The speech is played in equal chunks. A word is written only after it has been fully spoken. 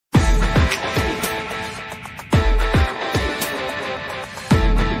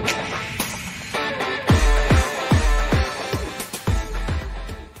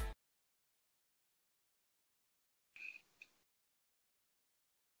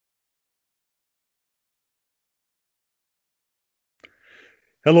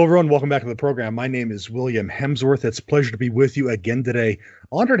Hello, everyone. Welcome back to the program. My name is William Hemsworth. It's a pleasure to be with you again today.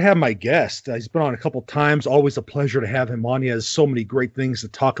 Honored to have my guest. He's been on a couple times. Always a pleasure to have him on. He has so many great things to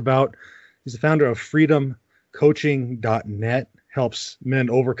talk about. He's the founder of freedomcoaching.net, helps men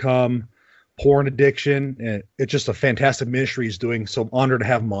overcome porn addiction. And it's just a fantastic ministry he's doing. So I'm honored to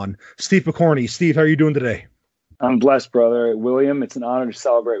have him on. Steve Pokorny. Steve, how are you doing today? I'm blessed, brother. William, it's an honor to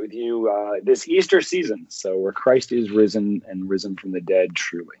celebrate with you this Easter season. So where Christ is risen and risen from the dead,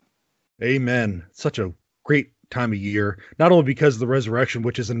 truly. Amen. Such a great time of year, not only because of the resurrection,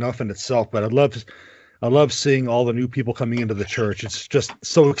 which is enough in itself, but I love seeing all the new people coming into the church. It's just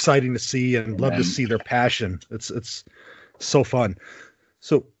so exciting to see and Amen. love to see their passion. It's so fun.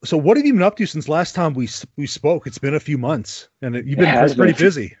 So what have you been up to since last time we spoke? It's been a few months, and you've been pretty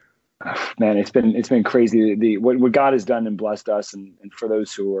busy. Man, it's been crazy. What God has done and blessed us, and for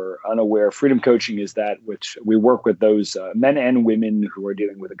those who are unaware, Freedom Coaching is that which we work with those men and women who are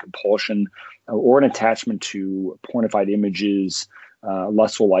dealing with a compulsion or an attachment to pornified images,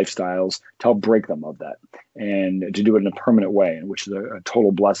 lustful lifestyles, to help break them of that, and to do it in a permanent way, which is a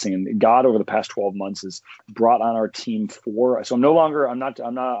total blessing. And God, over the past 12 months, has brought on our team four. So I'm not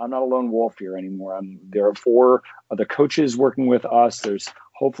a lone wolf here anymore. There are four other coaches working with us. There's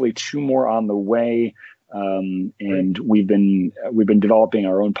hopefully two more on the way. And we've been developing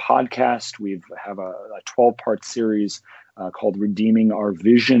our own podcast. We have a 12-part series called Redeeming Our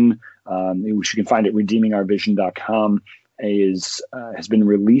Vision, which you can find at redeemingourvision.com. Has been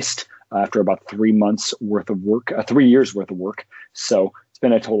released after about 3 months worth of work, 3 years worth of work. So it's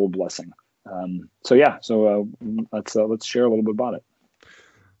been a total blessing. Let's share a little bit about it.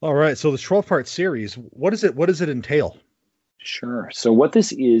 All right. So this 12-part series, what does it entail? Sure. So what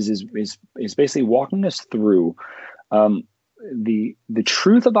this is basically walking us through the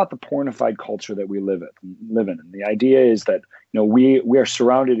truth about the pornified culture that we live in. And the idea is that we are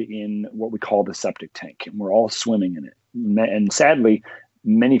surrounded in what we call the septic tank, and we're all swimming in it. And sadly,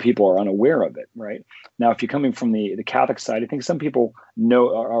 many people are unaware of it. Right now, if you're coming from the Catholic side, I think some people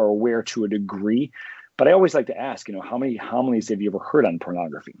are aware to a degree. But I always like to ask, how many homilies have you ever heard on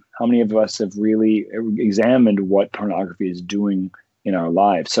pornography? How many of us have really examined what pornography is doing in our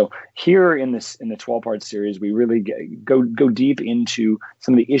lives? So here in the 12-part series, we really go deep into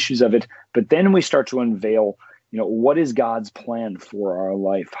some of the issues of it. But then we start to unveil, what is God's plan for our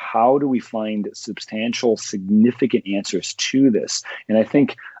life? How do we find substantial, significant answers to this? And I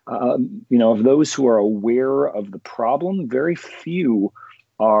think, of those who are aware of the problem, very few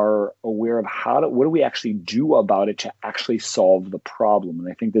are aware of what do we actually do about it to actually solve the problem. And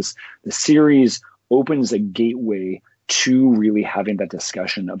I think the series opens a gateway to really having that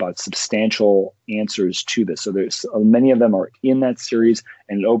discussion about substantial answers to this. So there's many of them are in that series,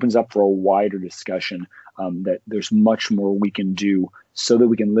 and it opens up for a wider discussion that there's much more we can do so that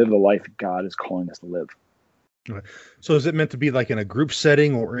we can live the life God is calling us to live. Okay. So is it meant to be like in a group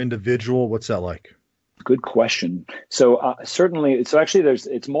setting or individual? What's that like? Good question. So certainly, it's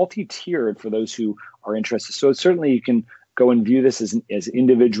multi-tiered for those who are interested. So certainly you can go and view this as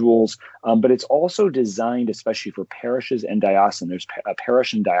individuals, but it's also designed especially for parishes and diocesan. There's a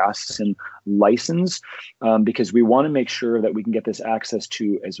parish and diocesan license because we want to make sure that we can get this access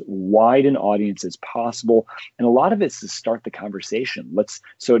to as wide an audience as possible. And a lot of it's to start the conversation.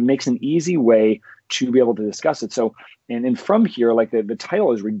 So it makes an easy way to be able to discuss it. So, and from here, like the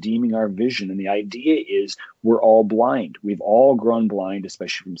title is Redeeming Our Vision. And the idea is we're all blind. We've all grown blind,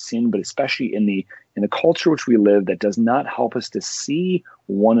 especially from sin, but especially in the culture which we live that does not help us to see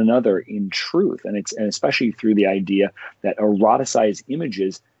one another in truth. And especially through the idea that eroticized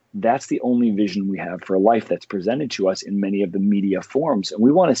images, that's the only vision we have for life that's presented to us in many of the media forms. And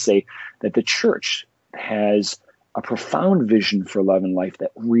we want to say that the church has a profound vision for love and life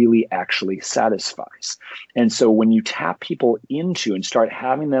that really actually satisfies. And so when you tap people into and start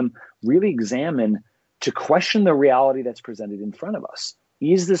having them really examine to question the reality that's presented in front of us,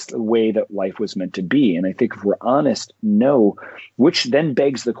 is this the way that life was meant to be? And I think if we're honest, no, which then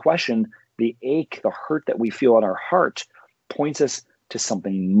begs the question, the ache, the hurt that we feel in our heart points us to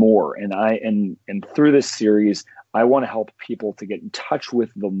something more. And through this series, I want to help people to get in touch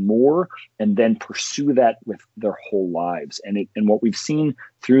with the more and then pursue that with their whole lives. And what we've seen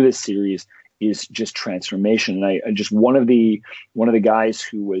through this series is just transformation. And I just one of the guys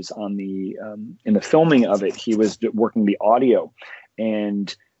who was on in the filming of it, he was working the audio,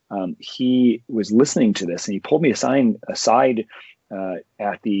 and he was listening to this, and he pulled me aside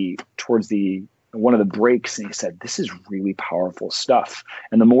towards one of the breaks, and he said, "This is really powerful stuff."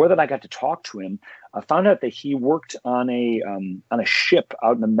 And the more that I got to talk to him, I found out that he worked on a ship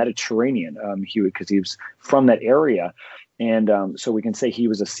out in the Mediterranean. Because he was from that area, And so we can say he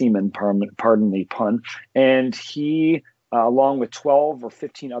was a seaman, pardon the pun. And he, along with 12 or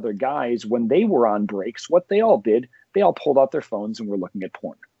 15 other guys, when they were on breaks, what they all did, they all pulled out their phones and were looking at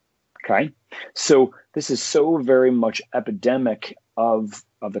porn. Okay. So this is so very much epidemic of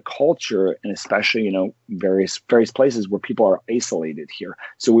the culture, and especially, various places where people are isolated here.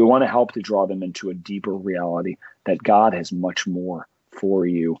 So we want to help to draw them into a deeper reality that God has much more for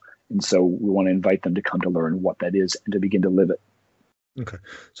you. And so we want to invite them to come to learn what that is and to begin to live it. Okay.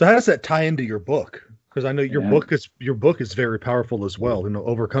 So how does that tie into your book? Because I know your book is very powerful as well.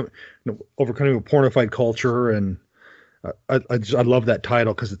 Overcoming a pornified culture, and I love that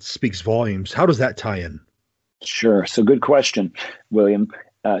title because it speaks volumes. How does that tie in? Sure. So good question, William.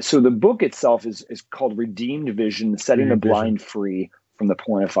 So the book itself is called Redeemed Vision: Setting the Blind Free from the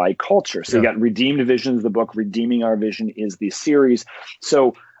Pornified Culture. So you got Redeemed Vision is the book, Redeeming Our Vision is the series.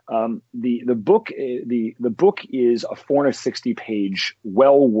 So the book is a 460-page,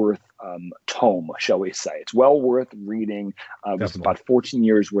 well worth tome, shall we say? It's well worth reading. It's about 14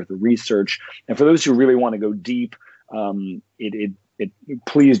 years worth of research, and for those who really want to go deep,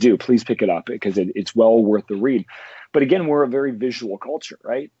 please pick it up because it's well worth the read. But again, we're a very visual culture,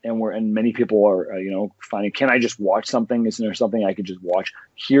 right? And many people are, finding, can I just watch something? Isn't there something I could just watch?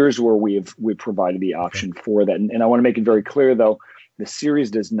 Here's where we've provided the option for that. And I want to make it very clear, though, the series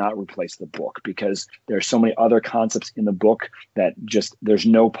does not replace the book because there are so many other concepts in the book that just there's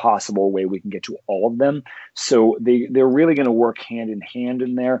no possible way we can get to all of them. So they're really going to work hand in hand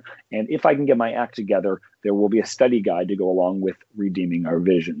in there. And if I can get my act together, there will be a study guide to go along with Redeeming Our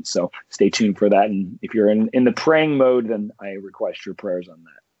Vision. So stay tuned for that. And if you're in the praying mode, then I request your prayers on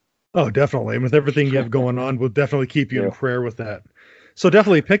that. Oh, definitely. And with everything you have going on, we'll definitely keep you in prayer with that. So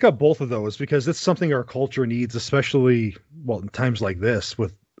definitely pick up both of those because it's something our culture needs, especially, in times like this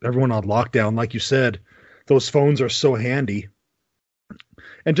with everyone on lockdown. Like you said, those phones are so handy.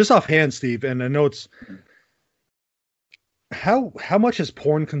 And just offhand, Steve, and I know it's how much has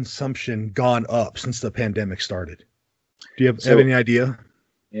porn consumption gone up since the pandemic started? Do you have any idea?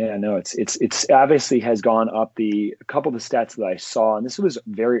 Yeah, no, it's obviously has gone up. A couple of the stats that I saw, and this was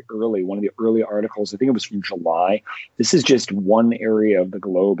very early, one of the early articles, I think it was from July. This is just one area of the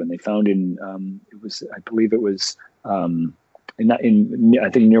globe, and they found I believe it was I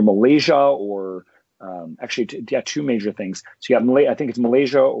think near Malaysia or two major things. So you have I think it's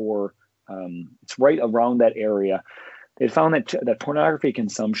Malaysia or it's right around that area. They found that pornography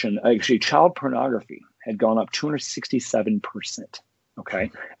consumption, actually child pornography, had gone up 267%. Okay,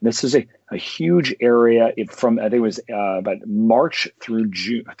 and this is a huge area. I think it was about March through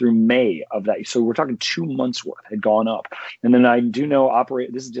May of that. So we're talking 2 months worth had gone up. And then I do know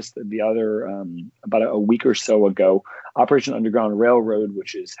this is just the other about a week or so ago, Operation Underground Railroad,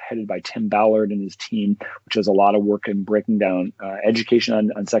 which is headed by Tim Ballard and his team, which has a lot of work in breaking down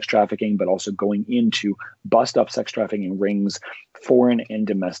education on sex trafficking, but also going in to bust up sex trafficking rings, foreign and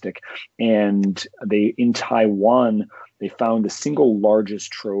domestic. And in Taiwan, they found the single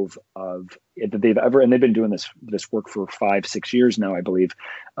largest trove that they've ever, and they've been doing this work for 5-6 years now, I believe,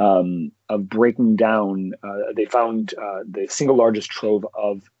 of breaking down. They found the single largest trove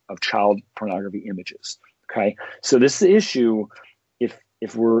of child pornography images. Okay, so this issue,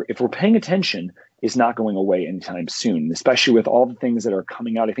 if we're paying attention, is not going away anytime soon, especially with all the things that are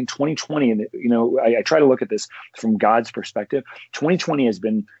coming out. I think 2020, and I try to look at this from God's perspective. 2020 has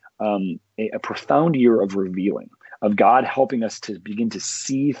been a profound year of revealing, of God helping us to begin to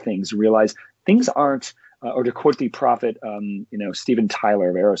see things, realize things aren't, or to quote the prophet, Steven Tyler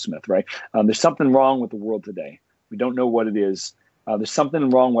of Aerosmith, right? There's something wrong with the world today. We don't know what it is. There's something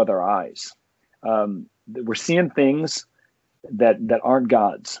wrong with our eyes. We're seeing things that aren't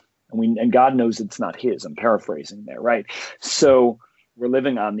God's, and God knows it's not His. I'm paraphrasing there, right? So we're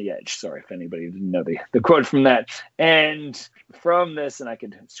living on the edge. Sorry if anybody didn't know the quote from that. And from this, and I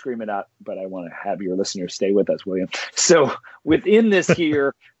could scream it out, but I want to have your listeners stay with us, William. So within this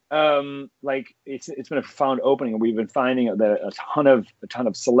here, it's been a profound opening, and we've been finding that a ton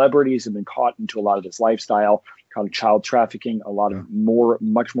of celebrities have been caught into a lot of this lifestyle, kind of child trafficking, a lot of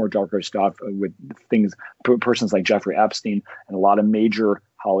much more darker stuff with things, persons like Jeffrey Epstein, and a lot of major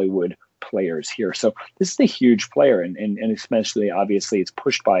Hollywood players here. So this is a huge player, and especially obviously it's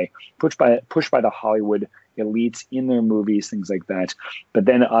pushed by the Hollywood elites in their movies, things like that. But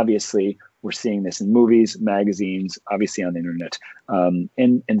then obviously we're seeing this in movies, magazines, obviously on the internet,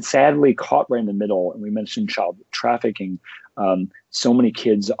 and sadly caught right in the middle. And we mentioned child trafficking. So many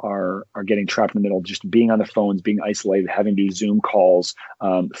kids are getting trapped in the middle, just being on their phones, being isolated, having to do Zoom calls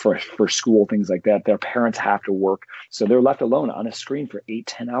for school, things like that. Their parents have to work, so they're left alone on a screen for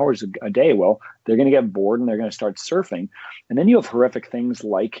 8-10 hours a day. Well, they're going to get bored and they're going to start surfing. And then you have horrific things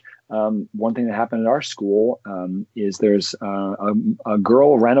like one thing that happened at our school is there's a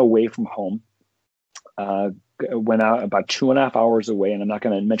girl ran away from home. Went out about 2.5 hours away, and I'm not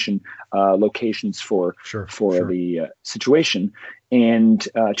going to mention locations for the situation. And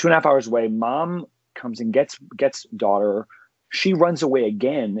 2.5 hours away, mom comes and gets daughter. She runs away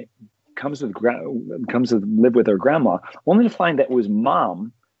again, comes to live with her grandma, only to find that it was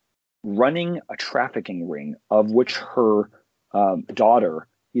mom running a trafficking ring of which her daughter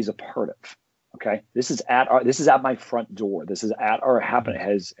is a part of. Okay, this is at my front door. This is at our happen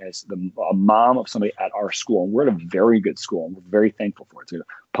as a mom of somebody at our school, and we're at a very good school, and we're very thankful for it. It's a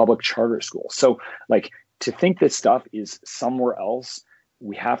public charter school. So, like, to think this stuff is somewhere else,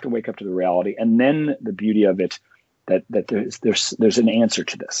 we have to wake up to the reality. And then the beauty of it, that there's an answer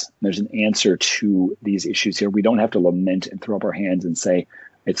to this. There's an answer to these issues here. We don't have to lament and throw up our hands and say,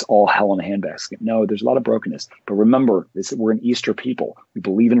 it's all hell in a handbasket. No, there's a lot of brokenness. But remember, we're an Easter people. We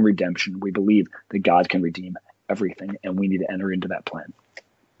believe in redemption. We believe that God can redeem everything, and we need to enter into that plan.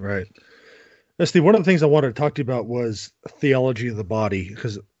 Right. Now, Steve, one of the things I wanted to talk to you about was theology of the body,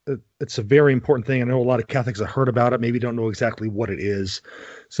 because it's a very important thing. I know a lot of Catholics have heard about it, maybe don't know exactly what it is.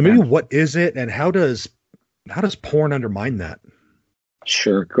 So maybe what is it, and how does porn undermine that?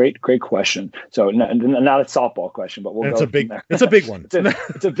 Sure. Great question. So not a softball question, but it's a big one.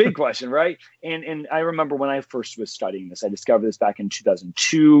 It's a big question, right? And I remember when I first was studying this, I discovered this back in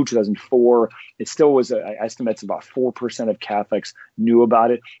 2002, 2004. It still was, I estimate it's about 4% of Catholics knew about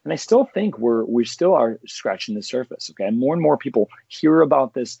it. And I still think we still are scratching the surface. Okay. And more people hear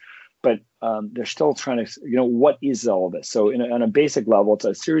about this, but they're still trying to, what is all of this? So on a basic level, it's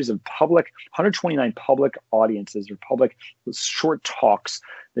a series of 129 public audiences or public short talks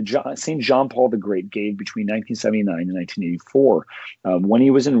that St. John Paul the Great gave between 1979 and 1984. When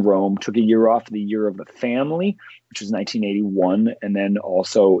he was in Rome, took a year off, the year of the family, which was 1981, and then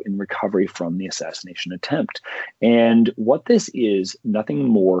also in recovery from the assassination attempt. And what this is, nothing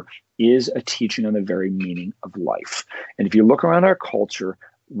more, is a teaching on the very meaning of life. And if you look around our culture,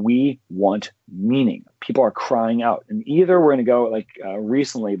 we want meaning. People are crying out, and either we're going to go like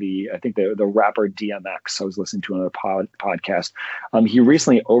recently. I think the rapper DMX. I was listening to another podcast. He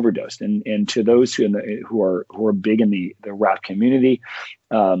recently overdosed, and to those who are big in the rap community,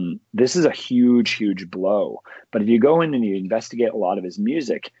 this is a huge blow. But if you go in and you investigate a lot of his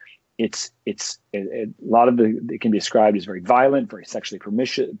music, it's a lot of it can be described as very violent, very sexually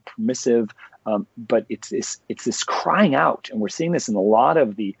permissive. But it's this crying out, and we're seeing this in a lot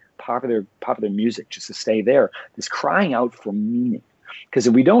of the popular music. Just to stay there, this crying out for meaning. Because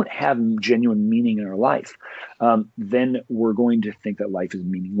if we don't have genuine meaning in our life, then we're going to think that life is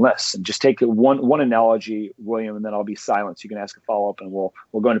meaningless. And just take one analogy, William, and then I'll be silent. So you can ask a follow up, and we'll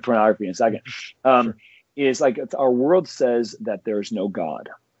go into pornography in a second. Sure. Is like our world says that there's no God.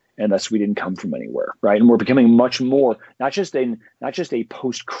 And thus we didn't come from anywhere, right? And we're becoming much more, not just a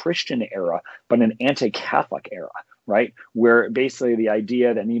post-Christian era, but an anti-Catholic era, right? Where basically the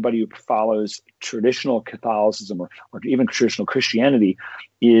idea that anybody who follows traditional Catholicism or even traditional Christianity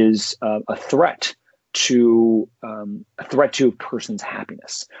is a threat to a person's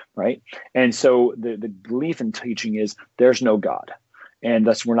happiness, right? And so the belief and teaching is there's no God, and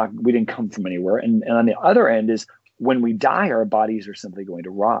thus we didn't come from anywhere. And on the other end is, when we die, our bodies are simply going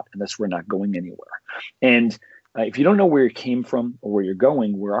to rot, and thus we're not going anywhere. And if you don't know where you came from or where you're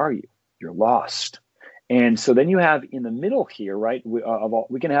going, where are you? You're lost. And so then you have in the middle here, right?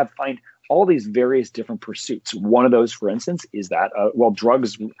 We can find all these various different pursuits. One of those, for instance, is that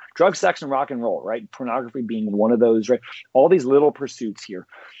drugs, sex, and rock and roll, right? Pornography being one of those, right? All these little pursuits here.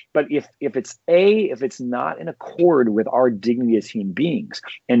 But if it's not in accord with our dignity as human beings,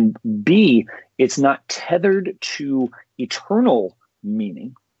 and B, it's not tethered to eternal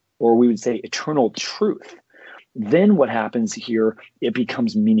meaning, or we would say eternal truth, then what happens here, it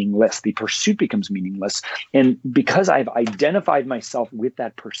becomes meaningless. The pursuit becomes meaningless. And because I've identified myself with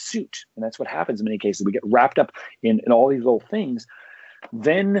that pursuit, and that's what happens in many cases, we get wrapped up in all these little things,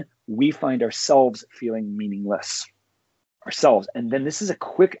 then we find ourselves feeling meaningless. Ourselves. And then this is a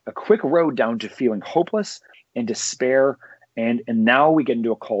quick road down to feeling hopeless and despair. And now we get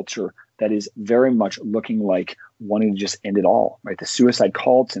into a culture that is very much looking like wanting to just end it all, right? The suicide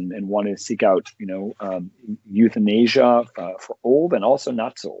cult and wanting to seek out, euthanasia for old and also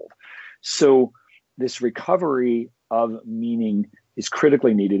not so old. So this recovery of meaning is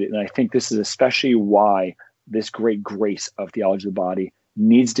critically needed. And I think this is especially why this great grace of theology of the body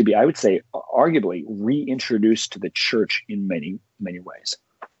needs to be, I would say, arguably reintroduced to the church in many, many ways.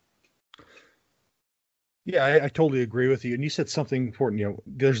 Yeah, I totally agree with you. And you said something important.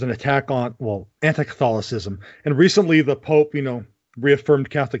 There's an attack on, anti-Catholicism. And recently the Pope, reaffirmed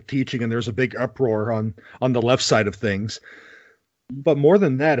Catholic teaching, and there's a big uproar on the left side of things. But more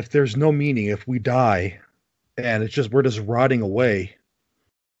than that, if there's no meaning, if we die and we're just rotting away,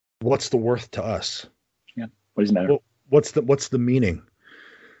 what's the worth to us? Yeah. What does it matter? What's the meaning?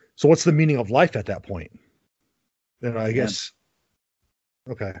 So what's the meaning of life at that point? Then I guess,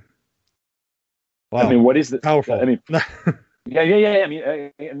 okay. Wow. I mean, what is the powerful? I mean, yeah. I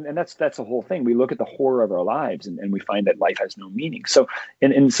mean, and that's the whole thing. We look at the horror of our lives, and we find that life has no meaning. So,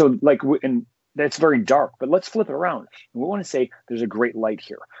 and that's very dark. But let's flip it around. And we want to say there's a great light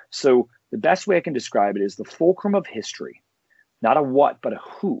here. So the best way I can describe it is the fulcrum of history, not a what, but a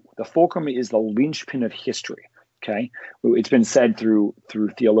who. The fulcrum is the linchpin of history. Okay, it's been said through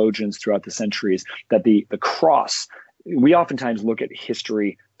theologians throughout the centuries that the cross. We oftentimes look at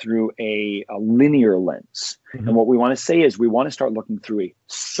history through a linear lens. Mm-hmm. And what we want to say is we want to start looking through a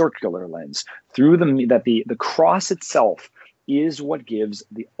circular lens, through the cross itself is what gives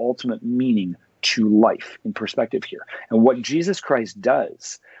the ultimate meaning to life in perspective here. And what Jesus Christ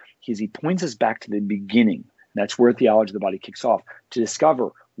does is he points us back to the beginning. That's where theology of the body kicks off, to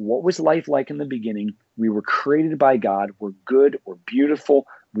discover what was life like in the beginning. We were created by God. We're good. We're beautiful.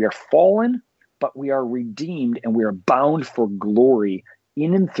 We are fallen, but we are redeemed, and we are bound for glory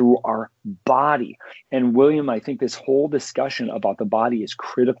in and through our body. And William, I think this whole discussion about the body is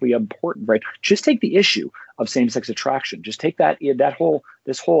critically important, right? Just take the issue of same-sex attraction. Just take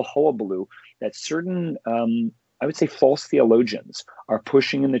this whole hullabaloo that certain, I would say, false theologians are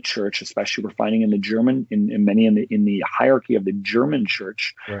pushing in the church, especially we're finding in the German, in the hierarchy of the German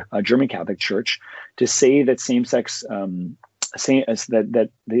church, right. German Catholic Church, to say that same-sex that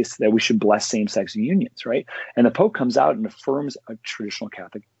we should bless same-sex unions, right? And the Pope comes out and affirms a traditional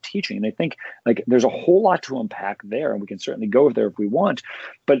Catholic teaching. And I think there's a whole lot to unpack there, and we can certainly go there if we want.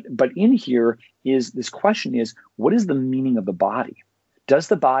 But in here is this question: is what is the meaning of the body? Does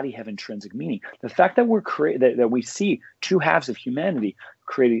the body have intrinsic meaning? The fact that that we see two halves of humanity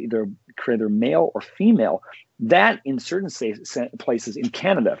created either male or female, that in certain places in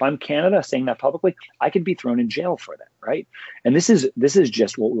Canada, if I'm Canada saying that publicly, I could be thrown in jail for that, right? And this is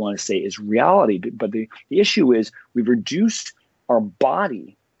just what we want to say is reality. But the issue is we've reduced our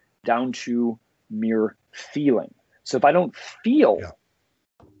body down to mere feeling. So if I don't feel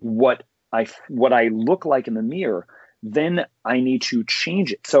what I look like in the mirror, then I need to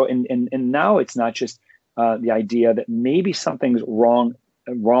change it. So and now it's not just the idea that maybe something's wrong.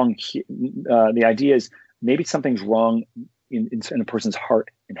 The idea is maybe something's wrong in a person's heart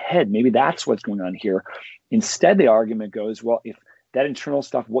and head. Maybe that's what's going on here. Instead, the argument goes, well, if that internal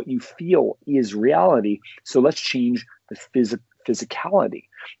stuff, what you feel is reality, so let's change the physicality.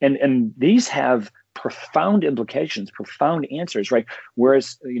 And these have profound implications, profound answers, right?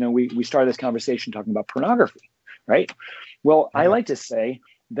 Whereas, we started this conversation talking about pornography, right? Well, I like to say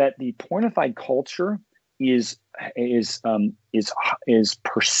that the pornified culture is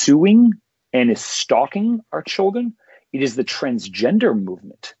pursuing and is stalking our children. It is the transgender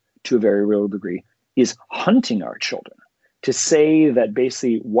movement, to a very real degree, is hunting our children, to say that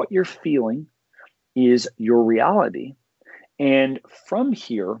basically what you're feeling is your reality. And from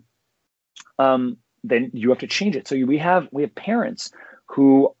here, then you have to change it. So we have parents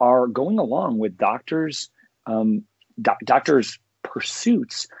who are going along with doctors'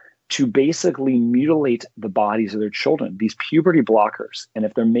 pursuits to basically mutilate the bodies of their children, these puberty blockers. And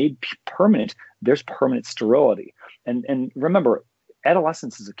if they're made permanent, there's permanent sterility. And remember,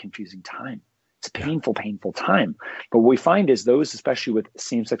 adolescence is a confusing time. It's a painful time. But what we find is those, especially with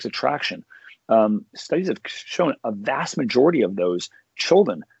same-sex attraction, studies have shown a vast majority of those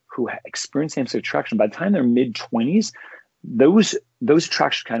children who experience same-sex attraction, by the time they're mid-20s, those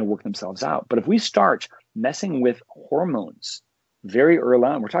attractions kind of work themselves out. But if we start messing with hormones very early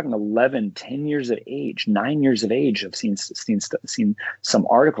on, we're talking 11, 10 years of age, 9 years of age. I've seen some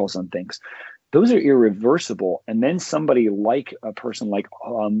articles on things. Those are irreversible. And then somebody like a person like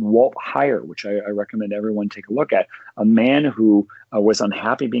Walt Heyer, which I recommend everyone take a look at, a man who was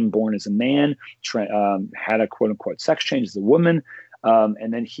unhappy being born as a man, had a quote unquote sex change as a woman.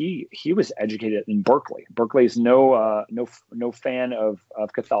 And then he was educated in Berkeley. Berkeley is no fan of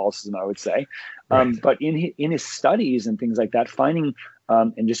Catholicism, I would say. Right. But in his studies and things like that, finding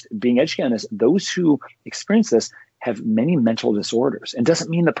and just being educated on this, those who experience this have many mental disorders. And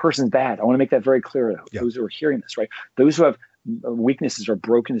doesn't mean the person's bad. I want to make that very clear to those who are hearing this, right? Those who have weaknesses or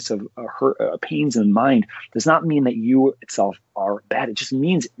brokenness of hurt, pains in the mind does not mean that you itself are bad. It just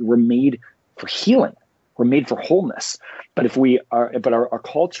means we're made for healing. We're made for wholeness. But if we are, but our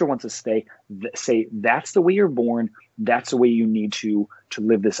culture wants to say that's the way you're born. That's the way you need to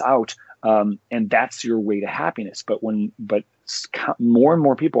live this out. And that's your way to happiness. But more and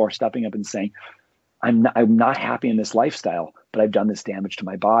more people are stepping up and saying, I'm not happy in this lifestyle, but I've done this damage to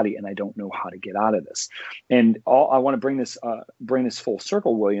my body and I don't know how to get out of this. And I want to bring this full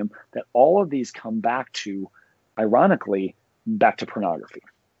circle, William, that all of these come back to, ironically, back to pornography.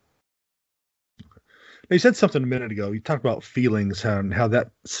 You said something a minute ago. You talked about feelings and how that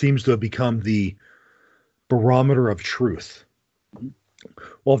seems to have become the barometer of truth. Mm-hmm.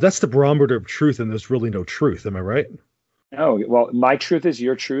 Well, if that's the barometer of truth, then there's really no truth. Am I right? No. Well, my truth is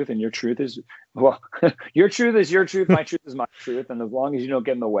your truth, and your truth is, your truth is your truth. My truth is my truth. And as long as you don't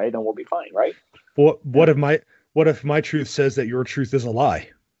get in the way, then we'll be fine, right? Well, what if my truth says that your truth is a lie?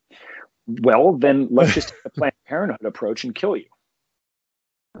 Well, then let's just take a Planned Parenthood approach and kill you,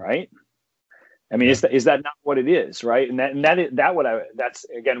 right? I mean, is that not what it is, right? That's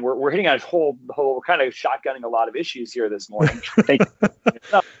again, we're hitting a whole kind of shotgunning a lot of issues here this morning.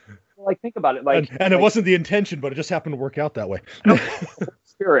 Think about it, and it wasn't the intention, but it just happened to work out that way.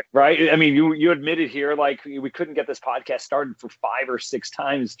 Spirit, right? I mean, you admitted here, like we couldn't get this podcast started for 5 or 6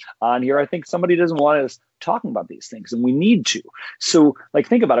 times on here. I think somebody doesn't want us talking about these things, and we need to. So,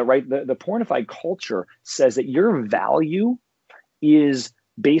 think about it, right? The pornified culture says that your value is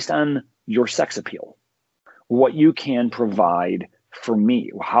based on your sex appeal, what you can provide for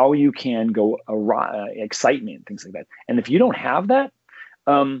me, how you can go excite me and things like that. And if you don't have that,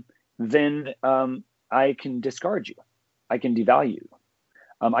 then I can discard you. I can devalue you.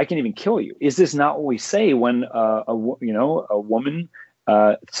 I can even kill you. Is this not what we say when a woman,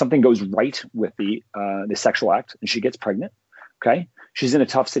 something goes right with the sexual act and she gets pregnant? Okay, she's in a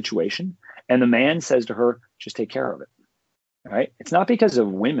tough situation, and the man says to her, "Just take care of it." Right? It's not because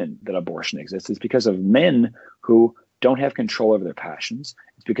of women that abortion exists. It's because of men who don't have control over their passions.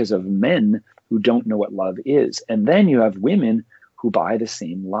 It's because of men who don't know what love is. And then you have women who buy the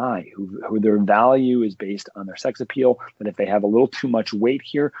same lie, who their value is based on their sex appeal, that if they have a little too much weight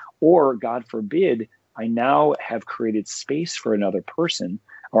here, or God forbid, I now have created space for another person,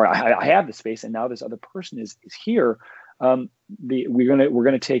 or I have the space and now this other person is here. We're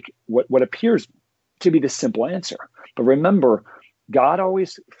gonna take what appears to be the simple answer. But remember, God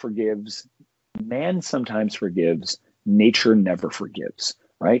always forgives. Man sometimes forgives. Nature never forgives,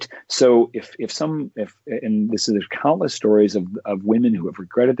 right? So and this is countless stories of women who have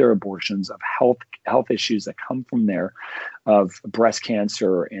regretted their abortions, of health issues that come from there, of breast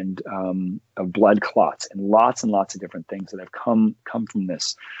cancer and of blood clots and lots of different things that have come from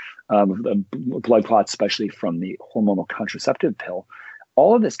this, blood clots, especially from the hormonal contraceptive pill.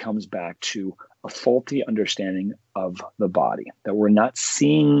 All of this comes back to a faulty understanding of the body, that we're not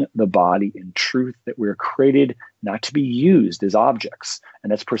seeing the body in truth, that we're created not to be used as objects.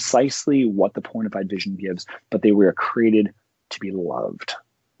 And that's precisely what the pornified vision gives, but we are created to be loved.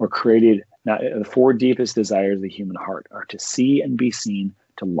 We're created, the 4 deepest desires of the human heart are to see and be seen,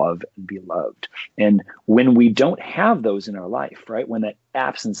 to love and be loved. And when we don't have those in our life, right, when that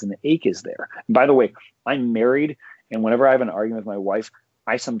absence and the ache is there. And by the way, I'm married, and whenever I have an argument with my wife,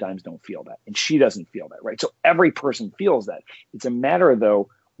 I sometimes don't feel that, and she doesn't feel that, right? So every person feels that. It's a matter, though,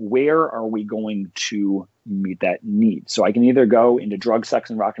 where are we going to meet that need? So I can either go into drug, sex,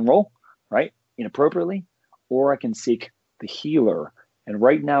 and rock and roll, right, inappropriately, or I can seek the healer. And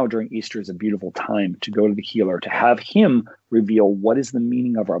right now during Easter is a beautiful time to go to the healer, to have him reveal what is the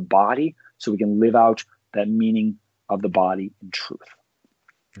meaning of our body so we can live out that meaning of the body in truth.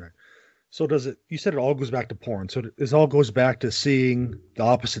 Right. So you said it all goes back to porn. So it all goes back to seeing the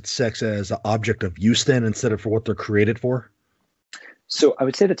opposite sex as an object of use then, instead of for what they're created for? So I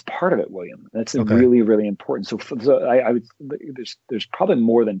would say that's part of it, William. That's really, really important. So there's probably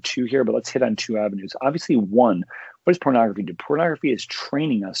more than 2 here, but let's hit on 2 avenues. Obviously, one, what does pornography do? Pornography is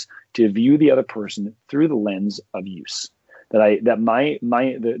training us to view the other person through the lens of use.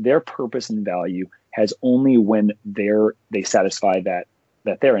 Their purpose and value has only when they satisfy that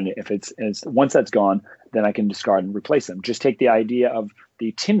they're in it. If it's once that's gone, then I can discard and replace them. Just take the idea of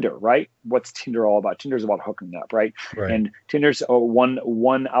the Tinder, right? What's Tinder all about? Tinder's about hooking up, right? And Tinder's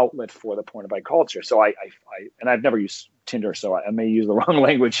one outlet for the pornified culture. So I've never used Tinder, so I may use the wrong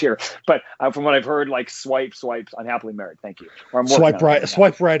language here. But from what I've heard, like swipes, unhappily married. Thank you. Swipe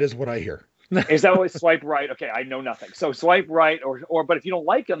right is what I hear. Is that what swipe right? Okay, I know nothing. So swipe right, or but if you don't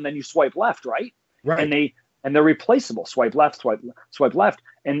like them, then you swipe left, right? Right. And and they're replaceable. Swipe left, swipe left,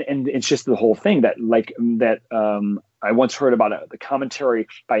 and it's just the whole thing that I once heard about the commentary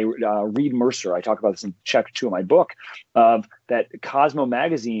by Reed Mercer. I talk about this in chapter 2 of my book, of that Cosmo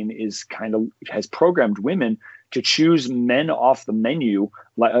magazine has programmed women to choose men off the menu,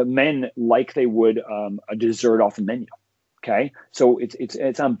 men like they would a dessert off the menu. Okay, so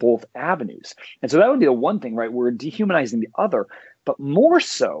it's on both avenues, and so that would be the one thing, right? We're dehumanizing the other, but more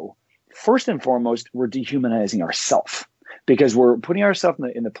so, first and foremost, we're dehumanizing ourselves, because we're putting ourselves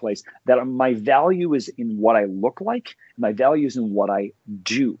in the place that my value is in what I look like, my value is in what I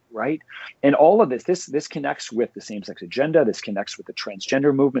do, right? And all of this connects with the same-sex agenda. This connects with the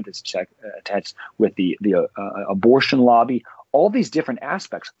transgender movement. This attached with the abortion lobby. All these different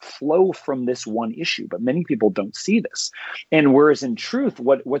aspects flow from this one issue, but many people don't see this. And whereas in truth,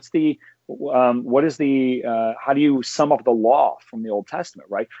 how do you sum up the law from the Old Testament,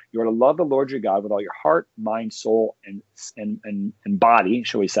 right? You are to love the Lord your God with all your heart, mind, soul, and body,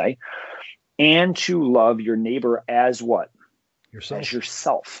 shall we say, and to love your neighbor as what?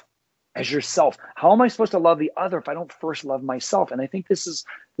 Yourself. As yourself. How am I supposed to love the other if I don't first love myself? And I think this is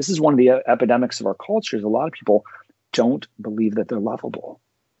one of the epidemics of our culture. Is a lot of people don't believe that they're lovable.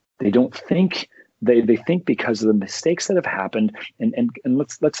 They don't think they think because of the mistakes that have happened. And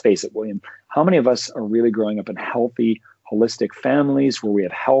let's face it, William, how many of us are really growing up in healthy, holistic families where we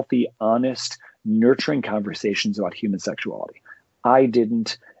have healthy, honest, nurturing conversations about human sexuality? I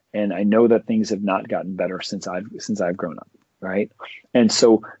didn't, and I know that things have not gotten better since I've grown up, right? And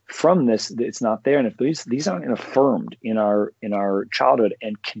so from this, it's not there. And if these aren't affirmed in our childhood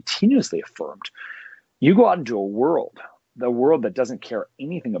and continuously affirmed, you go out into the world that doesn't care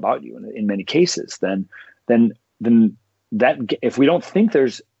anything about you in many cases, then that, if we don't think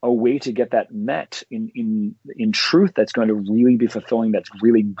there's a way to get that met in truth, that's going to really be fulfilling, that's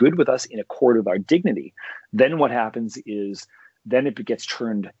really good with us in accord with our dignity, then what happens is then it gets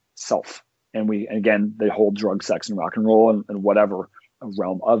turned self. And again, the whole drug, sex, and rock and roll and whatever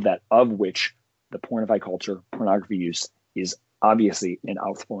realm of that, of which the pornified culture, pornography use is obviously an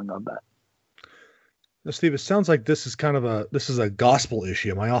outflowing of that. Now, Steve, it sounds like this is a gospel issue.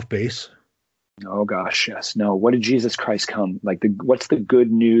 Am I off base? Oh gosh, yes. No. What did Jesus Christ come? What's the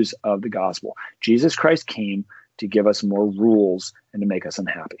good news of the gospel? Jesus Christ came to give us more rules and to make us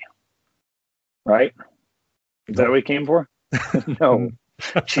unhappy. Right? Is that what he came for? No.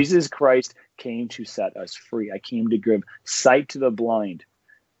 Jesus Christ came to set us free. I came to give sight to the blind,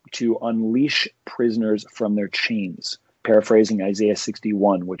 to unleash prisoners from their chains. Paraphrasing Isaiah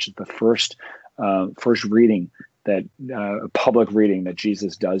 61, which is the first reading that public reading that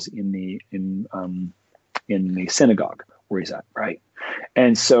Jesus does in the synagogue where he's at, right?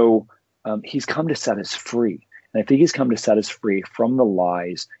 And so he's come to set us free, and I think he's come to set us free from the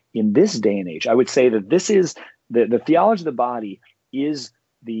lies in this day and age. I would say that this is the theology of the body is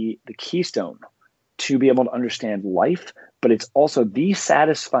the keystone to be able to understand life, but it's also the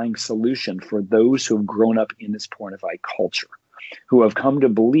satisfying solution for those who have grown up in this pornified culture, who have come to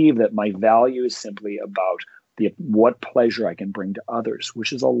believe that my value is simply about what pleasure I can bring to others,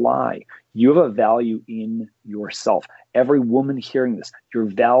 which is a lie. You have a value in yourself. Every woman hearing this, your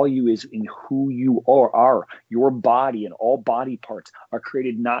value is in who you are. Your body and all body parts are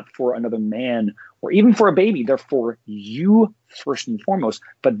created not for another man or even for a baby. They're for you first and foremost.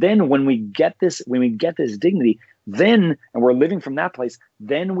 But then when we get this dignity, and we're living from that place,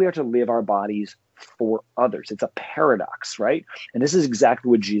 then we are to live our bodies for others. It's a paradox, right? And this is exactly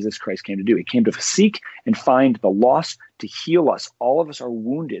what Jesus Christ came to do. He came to seek and find the lost, to heal us. All of us are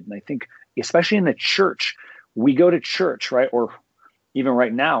wounded. And I think, especially in the church, we go to church, right? Or even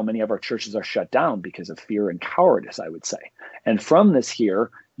right now, many of our churches are shut down because of fear and cowardice, I would say. And from this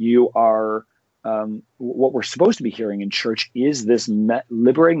here, you are, what we're supposed to be hearing in church is this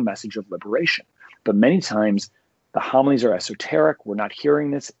liberating message of liberation. But many times, the homilies are esoteric. We're not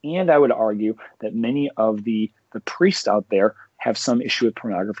hearing this. And I would argue that many of the priests out there have some issue with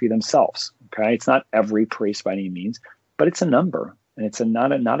pornography themselves. Okay, it's not every priest by any means, but it's a number. And it's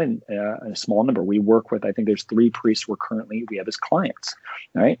not a small number. We work with, I think there's 3 priests we have as clients,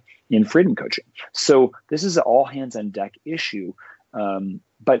 right, in freedom coaching. So this is an all hands on deck issue.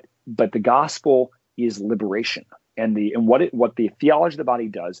 But the gospel is liberation. And what the theology of the body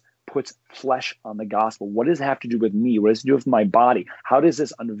does puts flesh on the gospel. What does it have to do with me? What does it do with my body? How does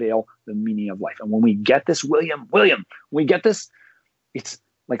this unveil the meaning of life? And when we get this, William, when we get this, it's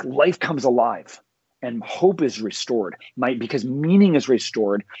like life comes alive and hope is restored. Because meaning is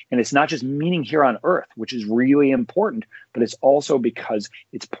restored. And it's not just meaning here on earth, which is really important, but it's also because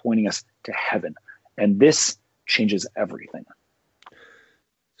it's pointing us to heaven. And this changes everything.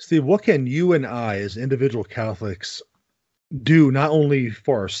 Steve, what can you and I, as individual Catholics, do not only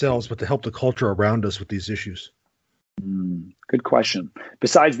for ourselves, but to help the culture around us with these issues? Good question.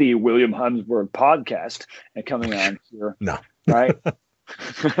 Besides the William Hemsworth podcast and coming on here, No. right?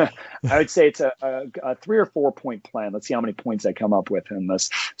 I would say it's a 3 or 4 point plan. Let's see how many points I come up with in this.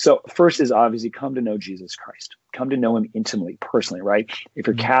 So first is obviously come to know Jesus Christ. Come to know him intimately, personally, right? If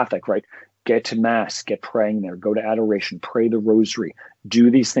you're Catholic, right? Get to Mass, get praying there, go to adoration, pray the rosary,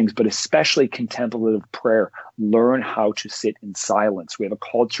 do these things, but especially contemplative prayer. Learn how to sit in silence. We have a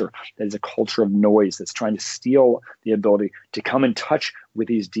culture that is a culture of noise that's trying to steal the ability to come in touch with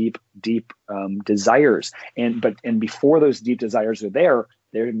these deep desires. And before those deep desires are there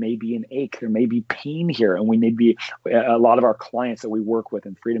may be an ache, there may be pain here. And we may be, a lot of our clients that we work with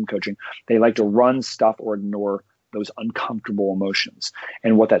in freedom coaching, they like to run stuff or ignore those uncomfortable emotions.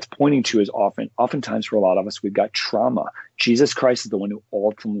 And what that's pointing to is oftentimes for a lot of us, we've got trauma. Jesus Christ is the one who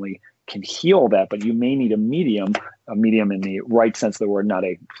ultimately can heal that, but you may need a medium in the right sense of the word, not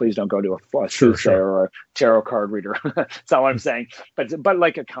please don't go to a soothsayer or a tarot card reader. That's not what I'm saying. But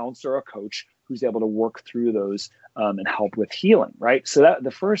like a counselor, a coach who's able to work through those and help with healing, right? So that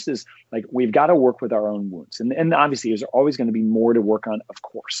the first is like, we've got to work with our own wounds. And obviously there's always going to be more to work on, of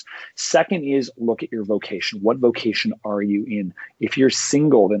course. Second is look at your vocation. What vocation are you in? If you're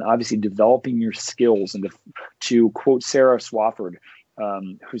single, then obviously developing your skills. And to quote Sarah Swafford,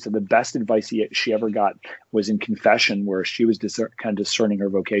 who said the best advice she ever got was in confession, where she was kind of discerning her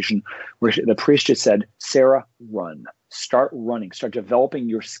vocation, where the priest just said, Sarah, run. Start running, start developing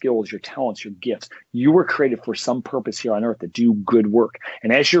your skills, your talents, your gifts. You were created for some purpose here on earth to do good work.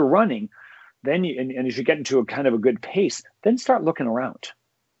 And as you're running, then and as you get into a kind of a good pace, then start looking around,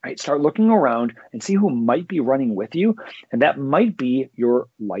 right? Start looking around and see who might be running with you. And that might be your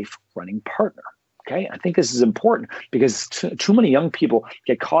life running partner. Okay, I think this is important because too many young people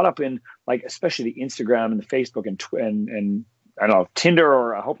get caught up in, like, especially the Instagram and the Facebook and I don't know, Tinder,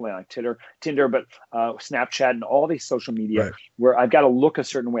 or hopefully not Tinder, but Snapchat and all these social media, right, where I've got to look a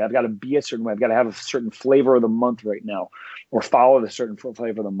certain way, I've got to be a certain way, I've got to have a certain flavor of the month right now, or follow the certain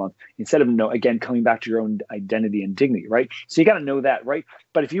flavor of the month, instead of again coming back to your own identity and dignity, right? So you got to know that, right?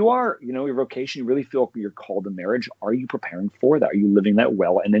 But if you are, your vocation, you really feel you're called to marriage, are you preparing for that? Are you living that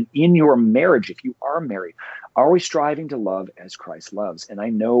well? And then in your marriage, if you are married, are we striving to love as Christ loves? And I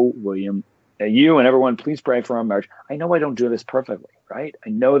know, William, you and everyone, please pray for our marriage. I know I don't do this perfectly, right? I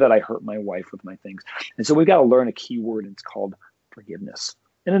know that I hurt my wife with my things. And so we've got to learn a key word, and it's called forgiveness.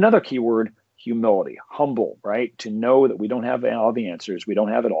 And another key word, humility, humble, right? To know that we don't have all the answers, we don't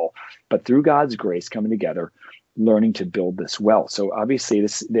have it all, but through God's grace coming together, learning to build this well. So obviously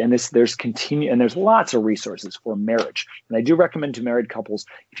there's lots of resources for marriage. And I do recommend to married couples,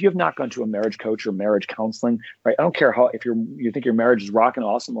 if you have not gone to a marriage coach or marriage counseling, right? I don't care if you think your marriage is rocking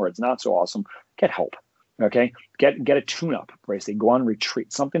awesome or it's not so awesome, get help. Okay. Get a tune-up, right? Say, go on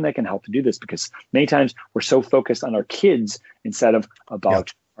retreat, something that can help to do this, because many times we're so focused on our kids instead of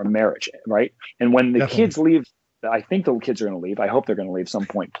about our marriage, right? And when the kids leave, I think the kids are going to leave. I hope they're going to leave some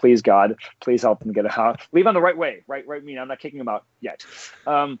point. Please, God, please help them get a house. Leave on the right way, right? I mean, I'm not kicking them out yet.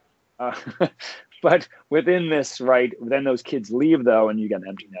 But within this, right, then those kids leave, though, and you get an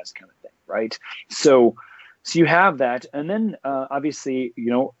empty nest kind of thing, right? So you have that. And then obviously,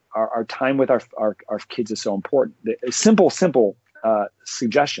 our time with our kids is so important. A simple solution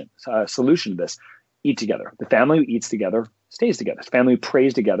to this: eat together. The family who eats together stays together. The family who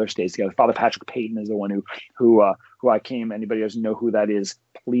prays together stays together. Father Patrick Payton is the one who I came. Anybody doesn't know who that is,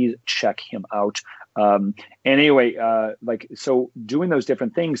 please check him out. Anyway, so doing those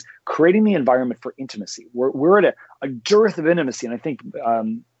different things, creating the environment for intimacy. We're at a dearth of intimacy, and I think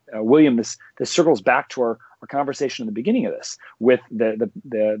William, this circles back to our conversation in the beginning of this with the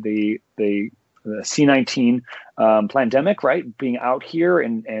C-19 pandemic, right? Being out here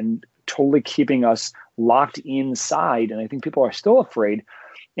and totally keeping us locked inside. And I think people are still afraid.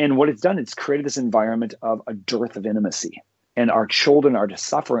 And what it's done, it's created this environment of a dearth of intimacy. And our children are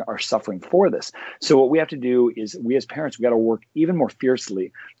suffering for this. So what we have to do is, we as parents, we got to work even more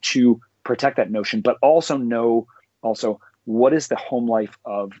fiercely to protect that notion, but also know what is the home life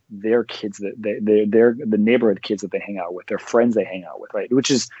of their kids, the neighborhood kids that they hang out with, their friends they hang out with, right?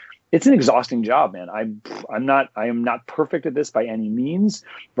 It's an exhausting job, man. I am not perfect at this by any means,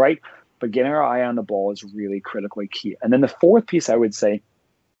 right? But getting our eye on the ball is really critically key. And then the fourth piece, I would say,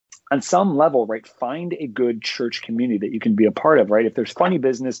 on some level, right, find a good church community that you can be a part of, right? If there's funny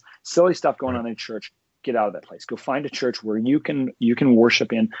business, silly stuff going on in church, get out of that place. Go find a church where you can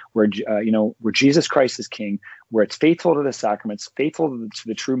worship in, where Jesus Christ is King, where it's faithful to the sacraments, faithful to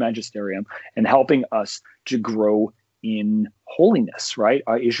the true magisterium, and helping us to grow in holiness, right?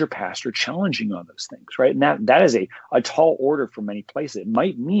 Is your pastor challenging you on those things, right? And that is a tall order for many places. It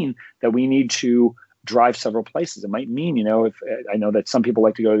might mean that we need to drive several places. It might mean, if I know that some people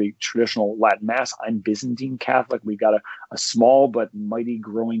like to go to the traditional Latin Mass. I'm Byzantine Catholic. We've got a small but mighty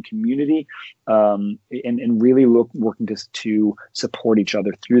growing community, and really working to support each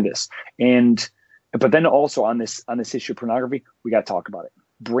other through this. But then also on this issue of pornography, we got to talk about it.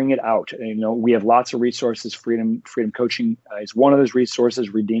 Bring it out. We have lots of resources. Freedom Coaching is one of those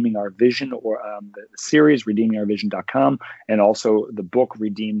resources. Redeeming Our Vision, or the series redeemingourvision.com, and also the book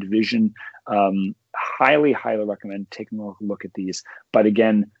Redeemed Vision. Highly recommend taking a look at these. But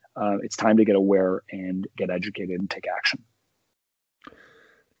again, it's time to get aware and get educated and take action.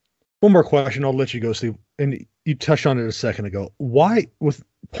 One more question, I'll let you go, Steve. And you touched on it a second ago. Why, with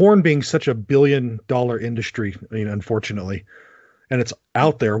porn being such a $1 billion industry, unfortunately, and it's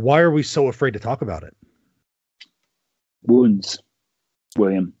out there, why are we so afraid to talk about it? Wounds,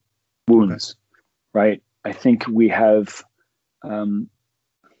 William. Wounds, okay. Right? I think we have, and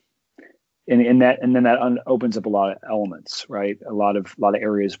then that opens up a lot of elements, right? A lot of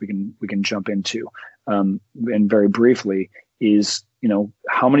areas we can jump into. And very briefly is,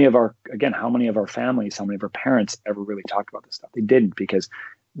 how many of our families, how many of our parents ever really talked about this stuff? They didn't, because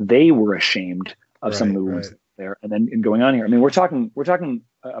they were ashamed of some of the wounds there. And then going on here, I mean, we're talking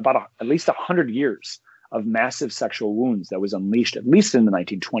about at least 100 years of massive sexual wounds that was unleashed, at least in the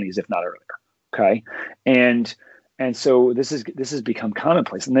 1920s, if not earlier. Okay. And so this has become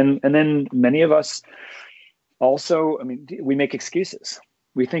commonplace. And then many of us also, I mean, we make excuses.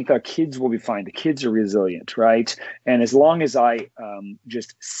 We think our kids will be fine. The kids are resilient, right? And as long as I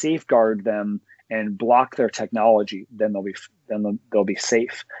just safeguard them and block their technology, then they'll be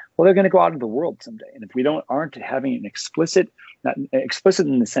safe. Well, they're going to go out into the world someday, and if we aren't having an explicit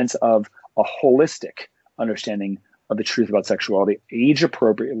in the sense of a holistic understanding of the truth about sexuality, age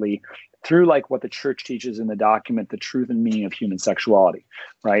appropriately, through like what the church teaches in the document, The Truth and Meaning of Human Sexuality,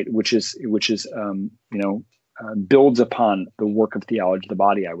 right? Which is builds upon the work of theology of the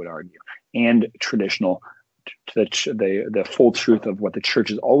body, I would argue, and traditional, the full truth of what the church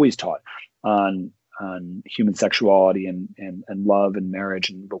has always taught on human sexuality and love and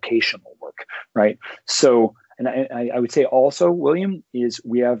marriage and vocational work, right? So, and I would say also, William, is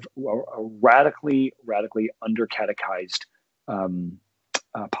we have a radically under-catechized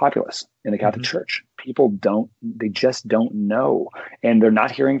populace in the Catholic Church. People just don't know, and they're not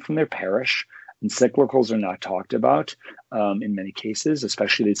hearing from their parish. Encyclicals are not talked about in many cases,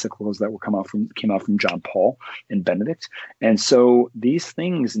 especially the encyclicals that came out from John Paul and Benedict. And so these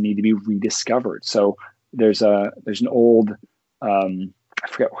things need to be rediscovered. So there's an old, I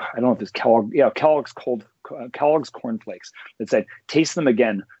forget, I don't know if it's Kellogg's cornflakes that said, "Taste them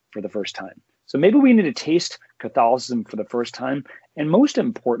again for the first time." So maybe we need to taste Catholicism for the first time. And most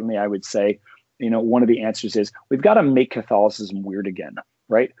importantly, I would say, one of the answers is we've got to make Catholicism weird again,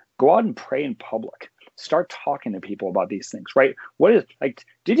 right? Go out and pray in public. Start talking to people about these things, right?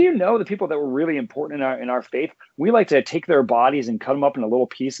 Did you know the people that were really important in our faith, we like to take their bodies and cut them up into little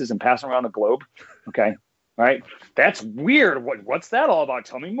pieces and pass them around the globe? Okay. Right. That's weird. What's that all about?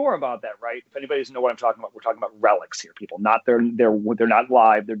 Tell me more about that. Right. If anybody doesn't know what I'm talking about, we're talking about relics here, people. They're not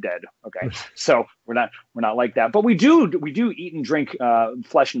live. They're dead. Okay. So we're not like that. But we do eat and drink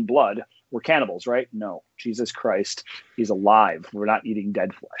flesh and blood. We're cannibals, right? No, Jesus Christ, he's alive. We're not eating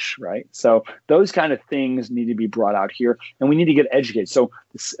dead flesh, right? So those kind of things need to be brought out here, and we need to get educated. So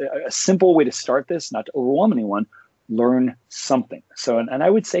a simple way to start this, not to overwhelm anyone, learn something. So, and I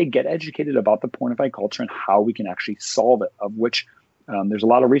would say get educated about the pornified culture and how we can actually solve it, of which there's a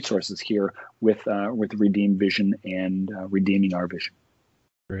lot of resources here with Redeemed Vision and Redeeming Our Vision.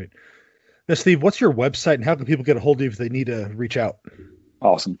 Great. Now, Steve, what's your website and how can people get a hold of you if they need to reach out?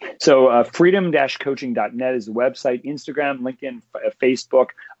 Awesome. So freedom-coaching.net is the website. Instagram, LinkedIn, Facebook.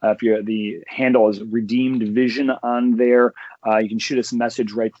 The handle is Redeemed Vision on there. You can shoot us a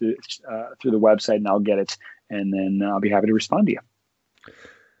message right through the website, and I'll get it, and then I'll be happy to respond to you.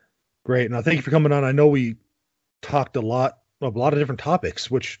 Great. Now, thank you for coming on. I know we talked a lot of different topics,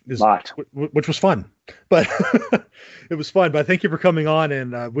 which was fun, but it was fun. But thank you for coming on,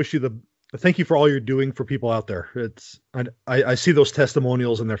 and thank you for all you're doing for people out there. I see those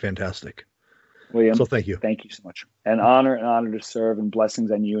testimonials and they're fantastic. William, so thank you. Thank you so much. An honor to serve, and blessings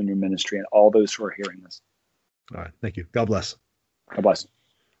on you and your ministry and all those who are hearing this. All right. Thank you. God bless. God bless.